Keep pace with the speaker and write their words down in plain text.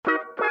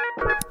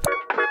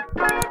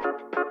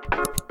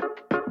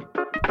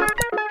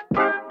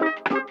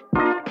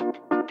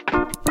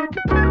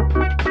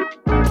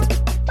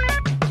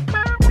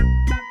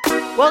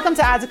Welcome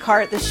to Add to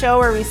Cart, the show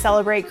where we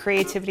celebrate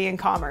creativity in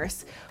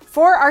commerce.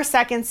 For our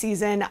second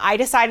season, I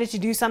decided to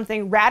do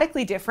something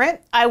radically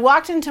different. I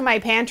walked into my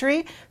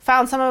pantry,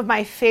 found some of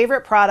my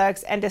favorite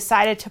products, and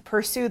decided to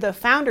pursue the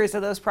founders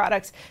of those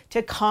products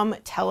to come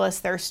tell us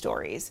their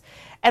stories.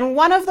 And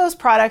one of those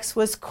products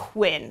was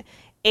Quinn,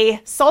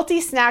 a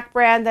salty snack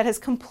brand that has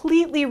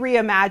completely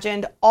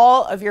reimagined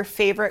all of your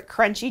favorite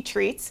crunchy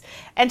treats.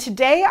 And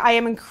today I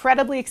am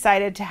incredibly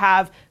excited to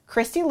have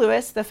Kristy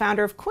Lewis, the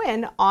founder of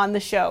Quinn, on the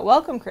show.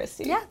 Welcome,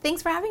 Kristy. Yeah,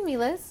 thanks for having me,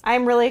 Liz.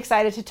 I'm really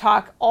excited to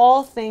talk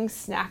all things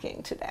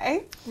snacking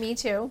today. Me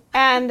too.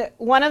 And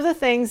one of the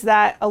things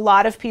that a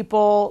lot of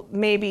people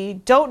maybe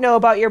don't know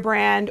about your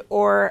brand,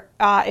 or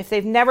if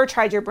they've never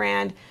tried your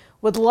brand,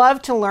 would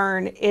love to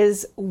learn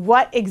is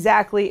what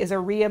exactly is a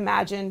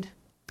reimagined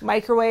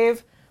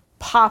microwave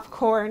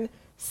popcorn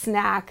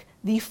snack,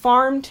 the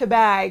farm to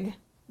bag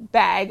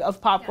of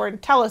popcorn.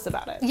 Tell us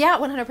about it. Yeah,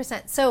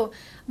 100%. So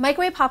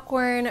microwave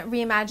popcorn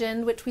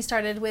reimagined, which we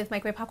started with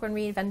microwave popcorn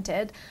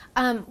reinvented,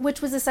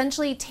 which was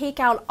essentially take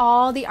out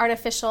all the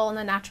artificial and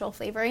the natural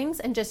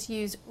flavorings and just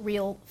use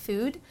real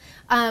food.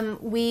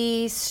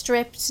 We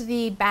stripped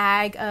the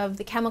bag of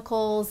the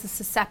chemicals, the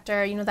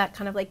susceptor, that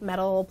kind of like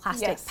metal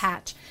plastic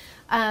patch.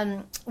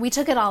 We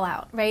took it all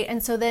out, right?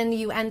 And so then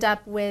you end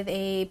up with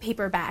a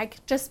paper bag,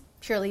 just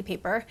purely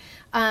paper.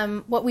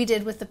 What we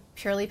did with the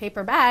purely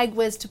paper bag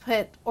was to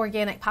put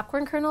organic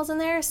popcorn kernels in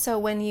there. So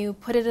when you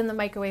put it in the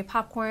microwave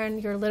popcorn,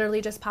 you're literally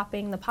just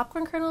popping the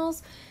popcorn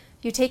kernels.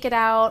 You take it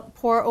out,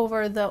 pour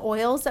over the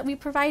oils that we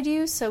provide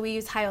you. So we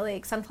use high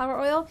oleic sunflower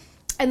oil,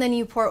 and then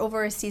you pour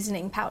over a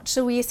seasoning pouch.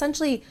 So we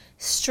essentially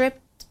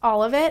stripped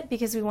all of it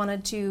because we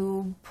wanted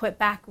to put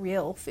back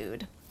real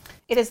food.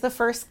 It is the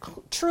first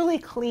truly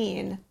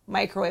clean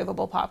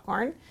microwavable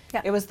popcorn.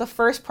 Yep. It was the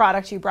first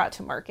product you brought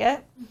to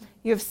market. Mm-hmm.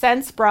 You have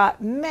since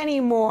brought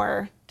many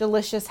more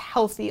delicious,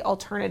 healthy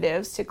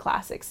alternatives to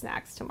classic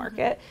snacks to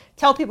market. Mm-hmm.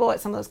 Tell people what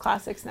some of those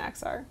classic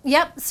snacks are.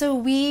 Yep. So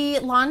we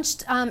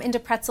launched into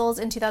pretzels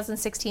in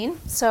 2016.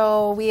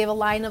 So we have a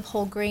line of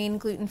whole grain,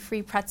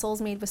 gluten-free pretzels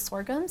made with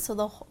sorghum.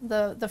 So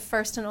the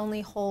first and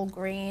only whole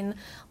grain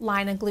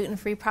line of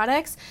gluten-free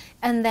products.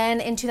 And then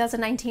in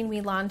 2019,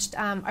 we launched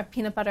our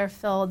peanut butter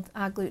filled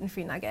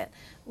gluten-free nugget,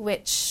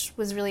 which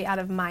was really out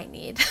of my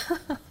need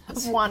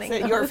of wanting.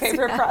 Is it your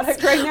favorite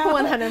product right now?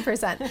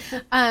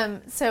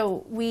 100%.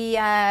 So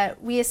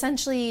we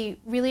essentially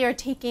really are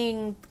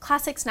taking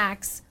classic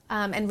snacks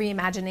and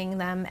reimagining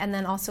them, and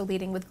then also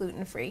leading with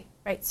gluten-free,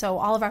 right? So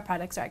all of our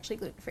products are actually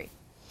gluten-free.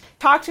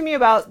 Talk to me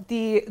about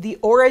the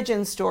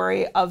origin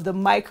story of the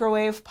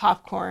microwave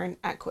popcorn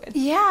at Quinn.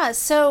 Yeah,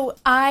 so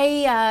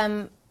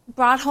I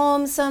brought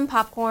home some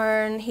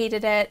popcorn,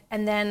 hated it,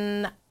 and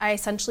then I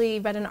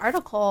essentially read an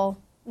article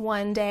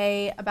one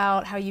day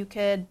about how you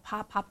could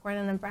pop popcorn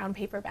in a brown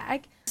paper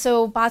bag.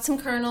 So bought some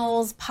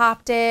kernels,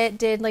 popped it,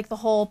 did like the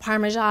whole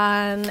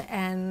Parmesan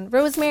and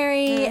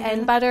rosemary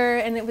and butter,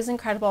 and it was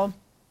incredible.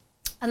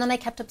 And then I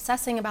kept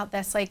obsessing about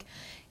this, like,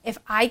 if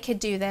I could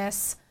do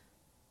this,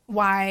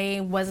 why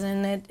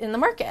wasn't it in the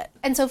market?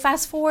 And so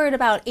fast forward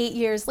about 8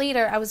 years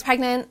later, I was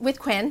pregnant with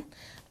Quinn.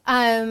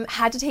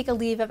 Had to take a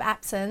leave of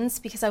absence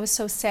because I was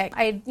so sick.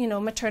 I had,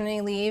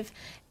 maternity leave.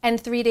 And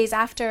 3 days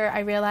after, I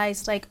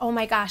realized, like, oh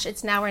my gosh,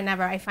 it's now or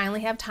never. I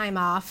finally have time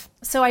off.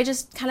 So I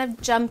just kind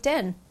of jumped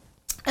in.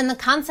 And the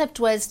concept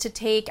was to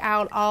take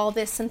out all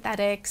the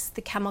synthetics, the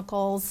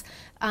chemicals,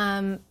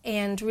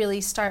 and really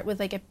start with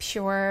like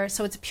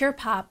so it's pure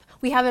pop.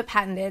 We have it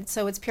patented,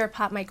 so it's pure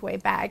pop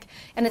microwave bag.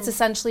 And it's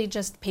essentially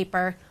just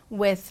paper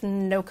with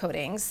no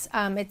coatings.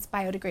 It's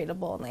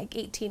biodegradable in like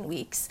 18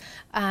 weeks.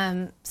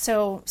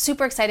 So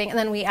super exciting. And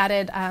then we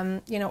added,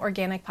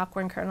 organic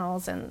popcorn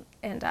kernels and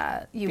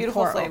you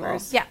beautiful pour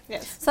flavors. Over. Yeah.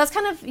 Yes. So that's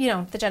kind of,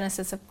 the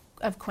genesis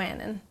of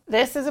Quinn. And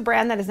this is a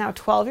brand that is now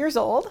 12 years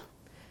old.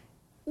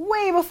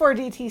 Way before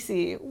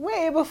DTC,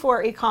 way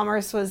before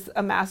e-commerce was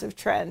a massive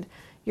trend.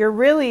 You're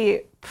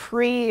really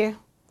pre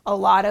a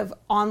lot of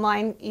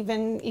online,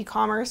 even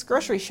e-commerce,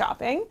 grocery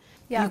shopping.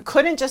 Yeah. You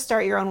couldn't just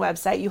start your own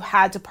website. You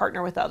had to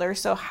partner with others.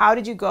 So how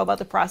did you go about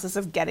the process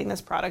of getting this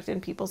product in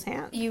people's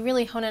hands? You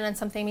really hone in on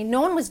something. I mean, no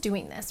one was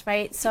doing this,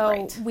 right?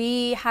 So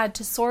we had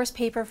to source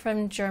paper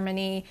from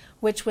Germany,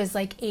 which was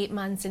like 8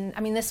 months. And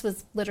I mean, this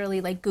was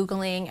literally like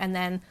Googling and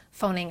then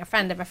phoning a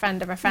friend of a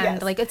friend of a friend.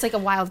 Yes. Like, it's like a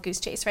wild goose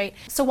chase, right?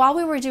 So while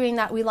we were doing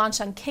that, we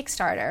launched on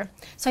Kickstarter.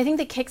 So I think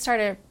the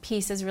Kickstarter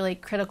piece is really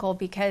critical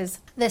because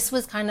this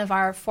was kind of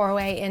our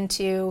foray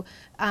into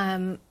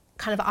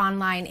kind of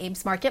online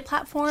Abe's Market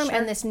platform. Sure.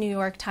 And this New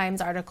York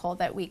Times article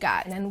that we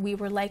got. And we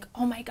were like,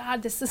 oh my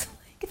God, this is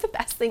like the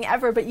best thing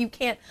ever, but you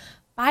can't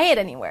buy it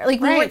anywhere. Like,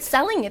 we weren't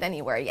selling it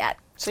anywhere yet.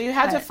 So you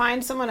had to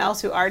find someone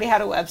else who already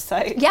had a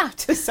website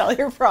to sell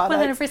your 100%.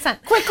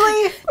 product. Quickly.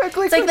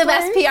 It's like the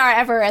best PR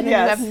ever, and then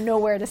you have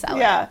nowhere to sell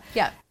it.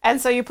 Yeah.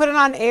 And so you put it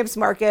on Abe's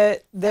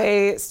Market.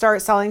 They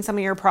start selling some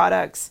of your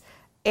products.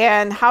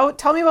 And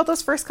tell me about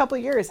those first couple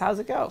of years. How's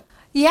it go?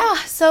 Yeah,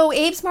 so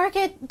Abe's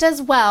Market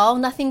does well,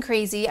 nothing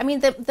crazy. I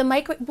mean,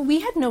 we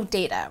had no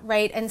data,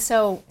 right? And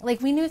so,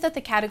 like, we knew that the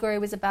category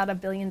was about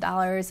 $1 billion,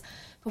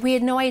 but we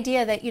had no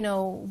idea that,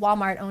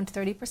 Walmart owned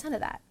 30%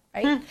 of that,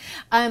 right?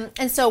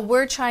 And so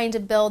we're trying to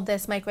build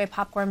this microwave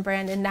popcorn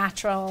brand in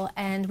natural,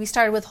 and we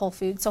started with Whole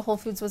Foods. So Whole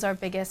Foods was our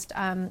biggest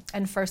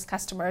and first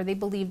customer. They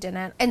believed in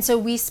it. And so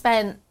we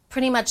spent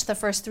pretty much the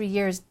first 3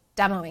 years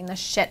demoing the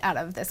shit out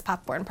of this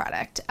popcorn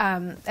product.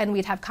 And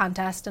we'd have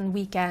contests and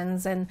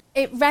weekends, and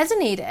it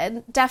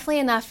resonated definitely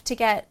enough to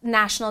get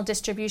national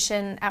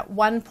distribution at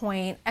one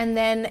point. And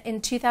then in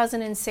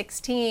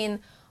 2016,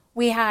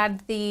 we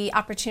had the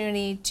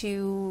opportunity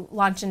to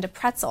launch into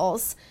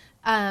pretzels.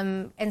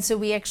 And so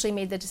we actually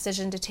made the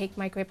decision to take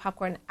microwave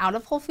popcorn out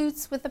of Whole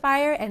Foods with the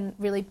buyer and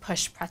really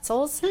push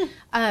pretzels.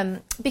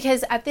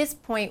 Because at this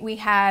point we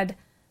had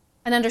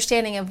an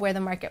understanding of where the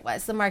market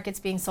was. The market's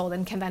being sold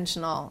in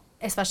conventional,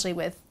 especially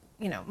with,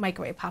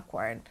 microwave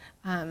popcorn.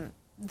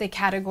 The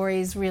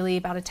category is really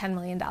about a $10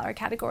 million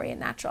category in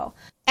natural.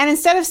 And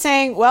instead of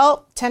saying,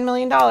 well, $10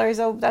 million,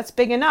 oh, that's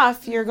big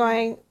enough, you're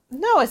going,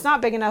 no, it's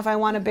not big enough. I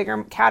want a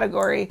bigger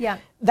category. Yeah.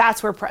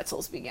 That's where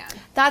pretzels began.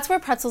 That's where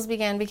pretzels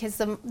began, because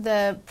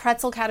the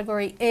pretzel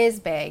category is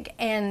big,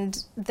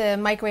 and the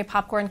microwave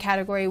popcorn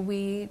category,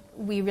 we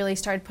really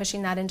started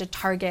pushing that into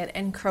Target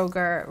and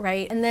Kroger,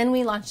 right? And then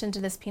we launched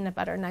into this peanut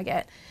butter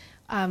nugget,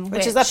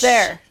 which is up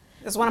there.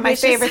 It's one of my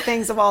favorite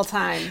things of all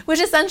time.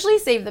 Which essentially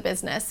saved the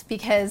business,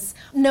 because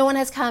no one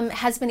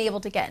has been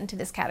able to get into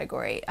this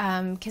category,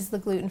 because the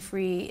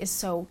gluten-free is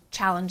so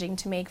challenging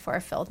to make for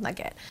a filled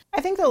nugget.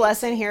 I think the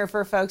lesson here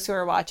for folks who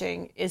are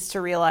watching is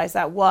to realize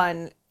that,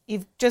 one,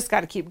 you've just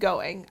got to keep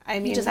going. I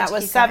mean, that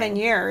was 7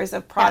 years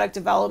of product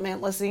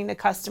development, listening to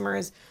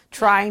customers,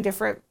 trying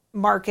different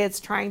markets,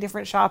 trying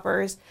different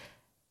shoppers.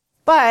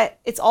 But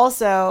it's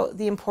also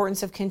the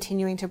importance of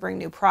continuing to bring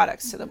new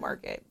products to the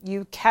market.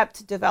 You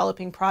kept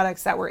developing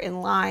products that were in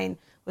line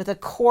with a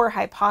core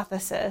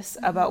hypothesis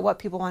about what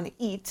people want to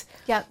eat.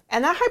 Yep.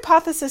 And that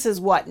hypothesis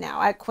is what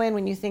now? At Quinn,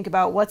 when you think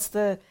about what's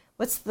the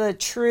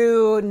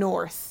true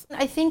north?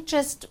 I think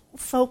just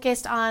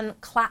focused on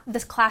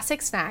this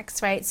classic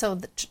snacks, right? So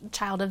the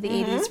child of the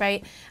 80s,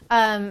 right?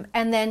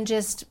 And then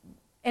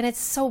and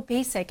it's so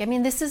basic. I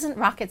mean, this isn't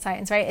rocket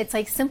science, right? It's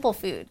like simple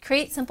food.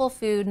 Create simple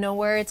food, know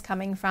where it's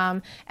coming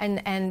from,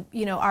 and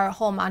our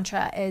whole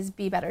mantra is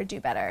be better, do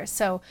better.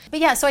 So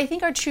I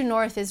think our true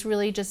north is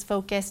really just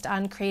focused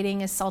on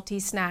creating a salty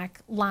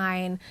snack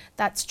line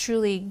that's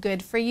truly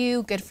good for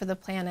you, good for the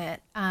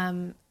planet.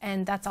 And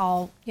that's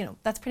all,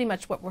 that's pretty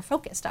much what we're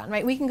focused on,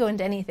 right? We can go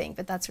into anything,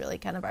 but that's really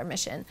kind of our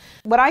mission.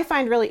 What I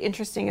find really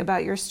interesting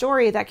about your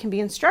story that can be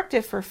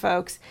instructive for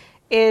folks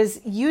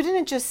is you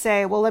didn't just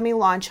say, well, let me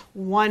launch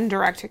one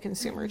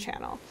direct-to-consumer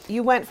channel.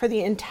 You went for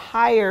the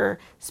entire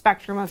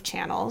spectrum of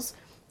channels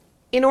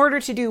in order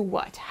to do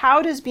what?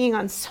 How does being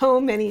on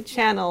so many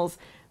channels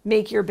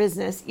make your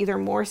business either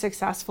more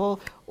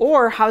successful,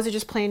 or how does it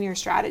just play in your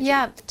strategy?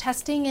 Yeah,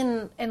 testing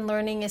and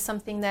learning is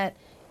something that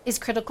is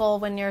critical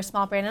when you're a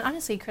small brand, and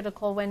honestly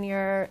critical when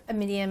you're a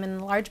medium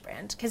and large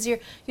brand, because you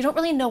don't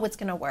really know what's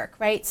going to work,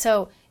 right?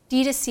 So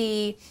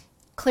D2C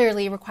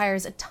clearly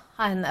requires a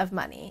ton of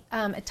money,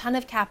 a ton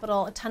of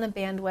capital, a ton of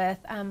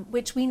bandwidth,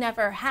 which we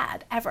never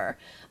had, ever.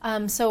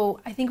 So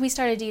I think we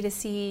started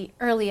D2C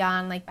early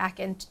on, like back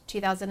in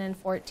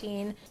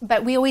 2014.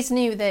 But we always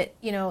knew that,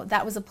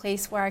 that was a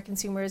place where our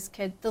consumers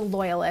the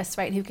loyalists,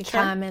 right, who could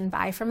come and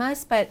buy from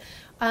us. But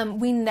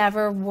we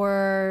never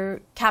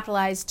were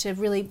capitalized to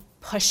really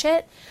push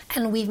it.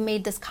 And we've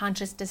made this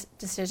conscious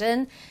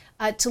decision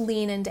to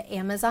lean into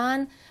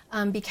Amazon,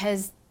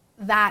 because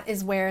that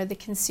is where the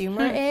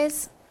consumer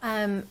is.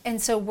 And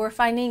so we're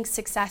finding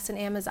success in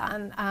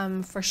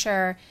Amazon for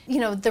sure.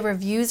 The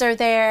reviews are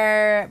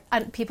there.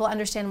 People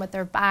understand what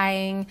they're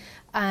buying.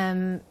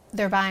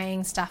 They're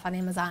buying stuff on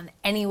Amazon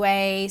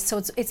anyway.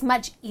 So it's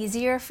much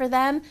easier for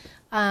them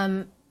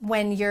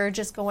when you're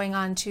just going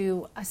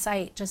onto a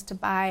site just to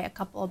buy a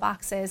couple of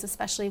boxes,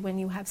 especially when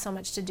you have so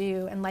much to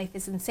do and life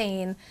is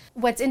insane.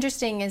 What's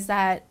interesting is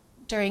that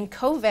during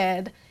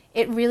COVID,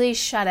 it really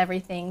shut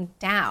everything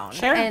down.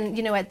 Sure. And,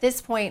 at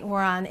this point,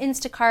 we're on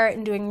Instacart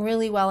and doing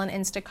really well on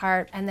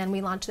Instacart. And then we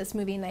launched this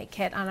movie night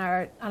kit on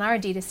our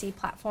D2C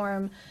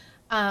platform,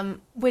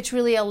 which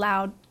really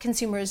allowed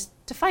consumers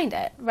to find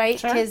it, right?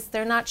 Sure. Because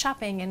they're not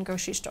shopping in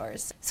grocery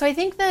stores. So I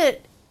think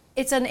that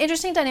it's an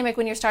interesting dynamic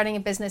when you're starting a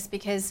business,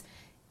 because,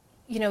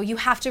 you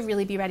have to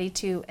really be ready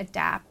to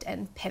adapt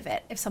and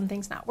pivot if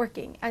something's not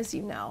working, as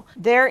you know.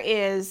 There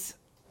is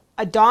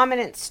a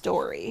dominant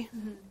story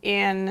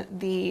in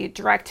the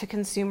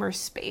direct-to-consumer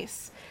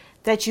space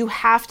that you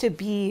have to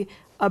be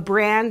a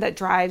brand that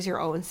drives your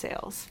own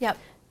sales. Yep.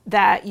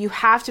 That you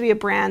have to be a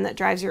brand that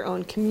drives your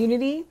own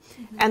community,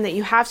 and that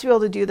you have to be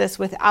able to do this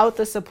without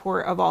the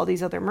support of all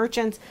these other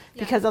merchants,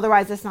 because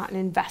otherwise it's not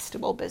an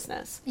investable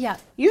business. Yeah.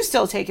 You've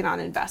still taken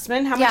on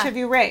investment. How much have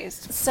you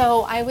raised?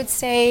 So I would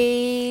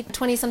say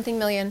 20-something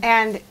million.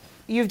 And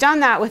you've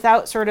done that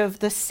without sort of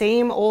the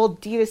same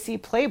old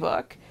D2C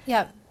playbook.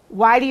 Yep.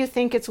 Why do you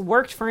think it's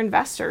worked for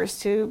investors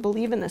to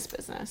believe in this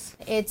business?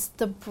 It's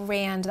the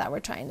brand that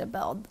we're trying to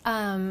build,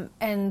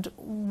 and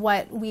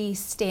what we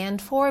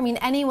stand for. I mean,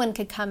 anyone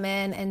could come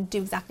in and do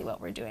exactly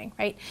what we're doing,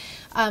 right?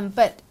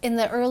 But in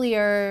the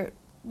earlier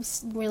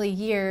really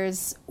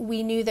years,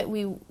 we knew that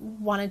we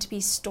wanted to be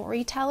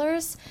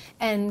storytellers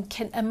and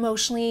can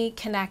emotionally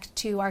connect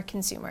to our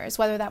consumers,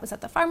 whether that was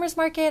at the farmers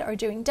market or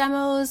doing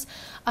demos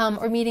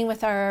or meeting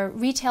with our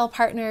retail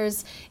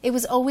partners. It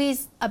was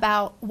always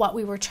about what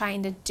we were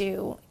trying to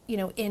do,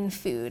 in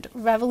food,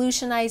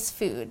 revolutionize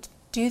food,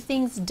 do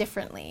things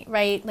differently,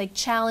 right? Like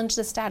challenge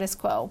the status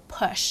quo,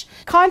 push.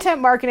 Content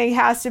marketing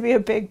has to be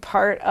a big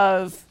part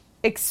of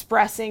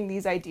expressing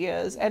these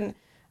ideas. And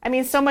I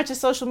mean, so much of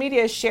social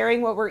media is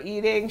sharing what we're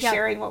eating,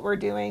 sharing what we're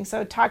doing.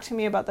 So talk to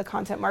me about the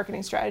content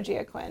marketing strategy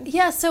at Quinn.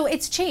 Yeah, so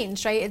it's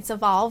changed, right? It's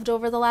evolved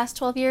over the last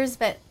 12 years,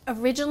 but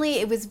originally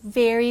it was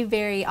very,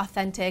 very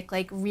authentic,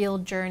 like real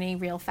journey,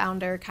 real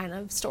founder kind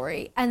of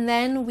story. And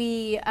then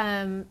we,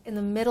 in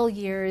the middle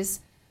years,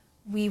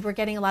 we were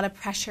getting a lot of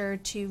pressure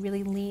to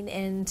really lean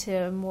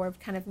into more of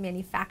kind of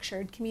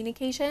manufactured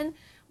communication,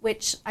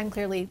 which I'm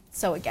clearly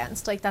so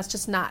against. Like, that's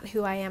just not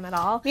who I am at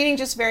all. Meaning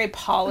just very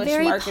polished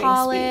marketing speak. Very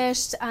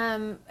polished,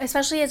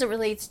 especially as it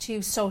relates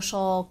to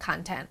social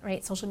content,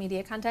 right? Social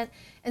media content.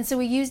 And so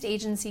we used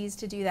agencies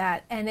to do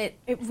that, and it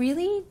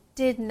really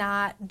did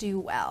not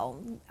do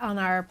well on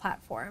our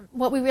platform.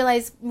 What we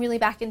realized really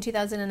back in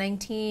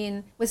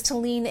 2019 was to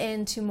lean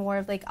into more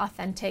of like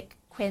authentic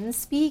Quinn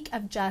speak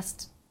of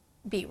just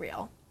be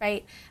real,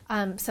 right?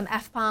 Some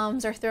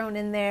F-bombs are thrown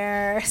in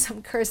there,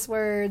 some curse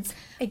words.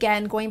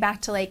 Again, going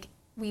back to like,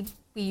 we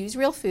use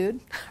real food,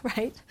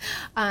 right?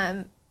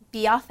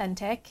 Be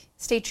authentic,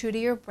 stay true to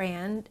your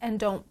brand, and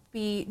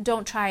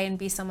don't try and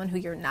be someone who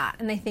you're not.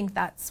 And I think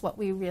that's what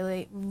we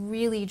really,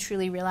 really,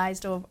 truly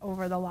realized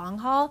over the long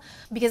haul,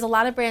 because a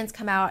lot of brands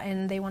come out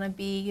and they want to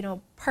be,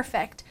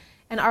 perfect.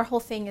 And our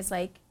whole thing is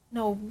like,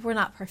 no, we're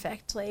not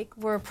perfect. Like,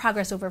 we're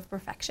progress over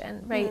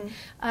perfection, right?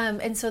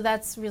 And so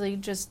that's really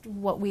just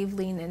what we've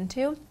leaned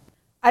into.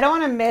 I don't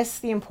want to miss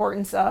the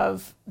importance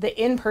of the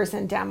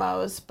in-person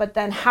demos, but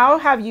then how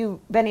have you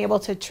been able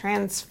to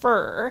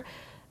transfer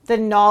the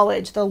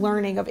knowledge, the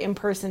learning of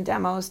in-person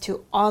demos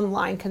to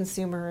online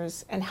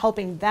consumers and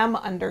helping them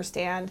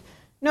understand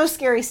no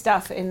scary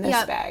stuff in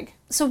this bag?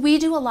 So we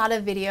do a lot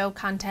of video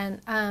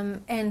content,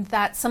 and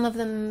that some of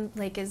them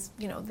they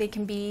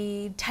can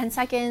be 10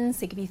 seconds,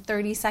 they could be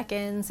 30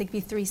 seconds, they could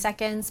be 3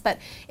 seconds, but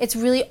it's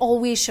really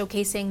always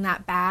showcasing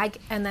that bag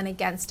and then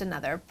against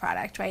another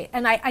product, right?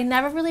 And I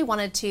never really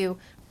wanted to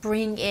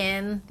bring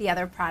in the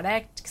other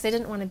product because I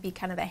didn't want to be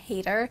kind of a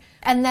hater.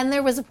 And then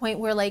there was a point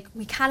where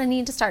we kind of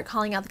need to start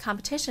calling out the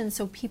competition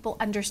so people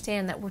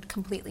understand that we're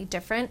completely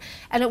different.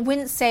 And it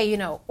wouldn't say,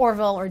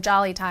 Orville or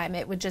Jolly Time.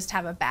 It would just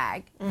have a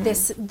bag.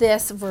 This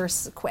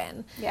versus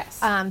Quinn. Yes.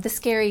 The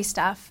scary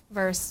stuff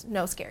versus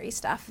no scary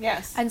stuff.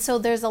 Yes. And so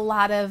there's a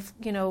lot of,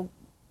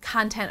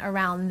 content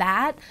around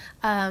that,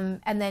 and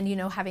then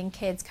having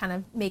kids kind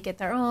of make it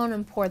their own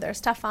and pour their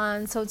stuff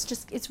on. So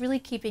it's really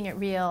keeping it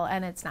real,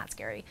 and it's not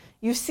scary.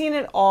 You've seen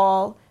it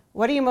all.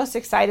 What are you most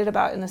excited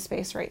about in the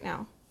space right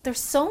now? There's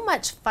so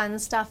much fun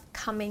stuff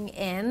coming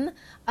in,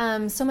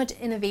 so much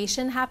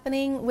innovation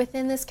happening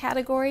within this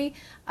category.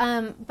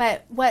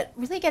 But what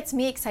really gets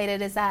me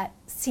excited is that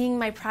seeing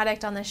my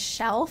product on the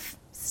shelf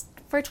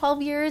for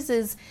 12 years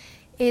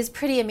is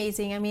pretty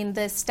amazing. I mean,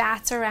 the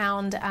stats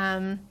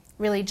around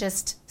really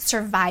just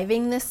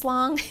surviving this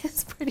long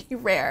is pretty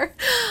rare.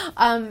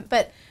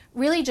 But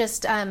really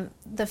just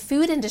the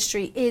food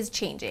industry is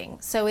changing.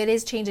 So it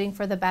is changing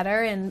for the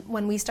better. And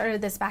when we started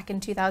this back in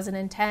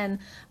 2010,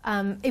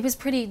 it was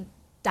pretty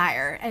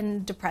dire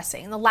and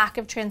depressing. The lack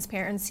of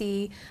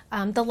transparency,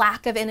 the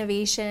lack of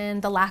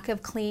innovation, the lack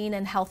of clean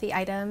and healthy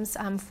items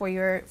for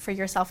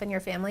yourself and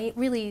your family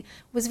really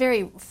was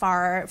very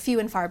few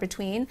and far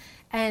between.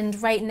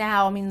 And right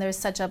now, there's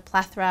such a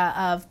plethora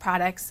of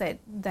products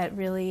that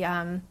really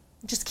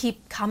just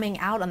keep coming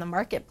out on the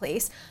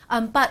marketplace,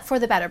 but for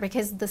the better,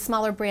 because the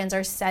smaller brands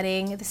are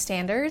setting the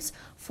standards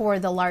for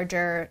the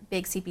larger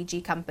big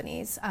CPG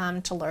companies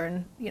to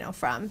learn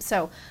from.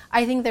 So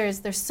I think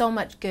there's so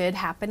much good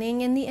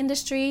happening in the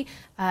industry,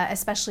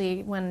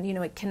 especially when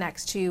it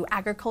connects to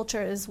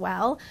agriculture as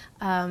well.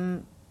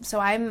 So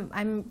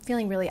I'm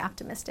feeling really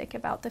optimistic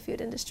about the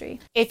food industry.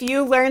 If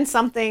you learned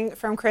something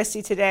from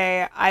Kristy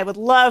today, I would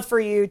love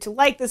for you to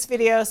like this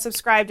video,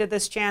 subscribe to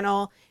this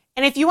channel.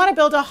 And if you want to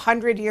build a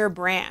 100-year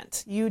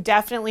brand, you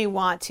definitely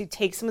want to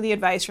take some of the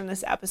advice from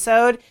this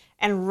episode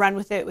and run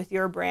with it with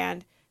your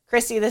brand.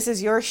 Kristy, this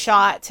is your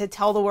shot to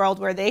tell the world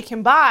where they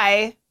can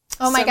buy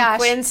some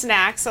Quinn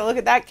snacks. So look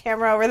at that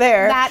camera over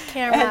there. That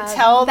camera. And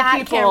tell the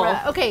people.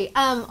 Camera. Okay,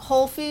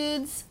 Whole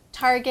Foods,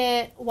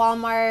 Target,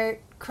 Walmart,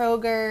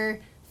 Kroger,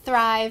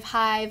 Thrive,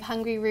 Hive,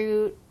 Hungry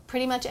Root,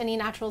 pretty much any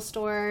natural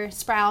store,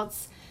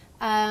 Sprouts,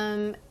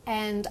 and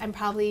I'm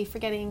probably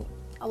forgetting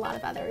a lot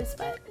of others,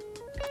 but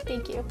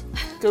thank you.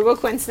 Google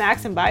Quinn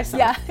snacks and buy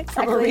some exactly.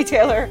 from a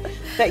retailer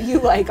that you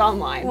like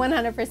online.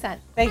 100%.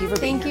 Thank you for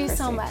being here, Thank you Kristy.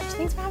 so much.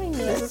 Thanks for having me.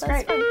 This was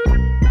great. Fun.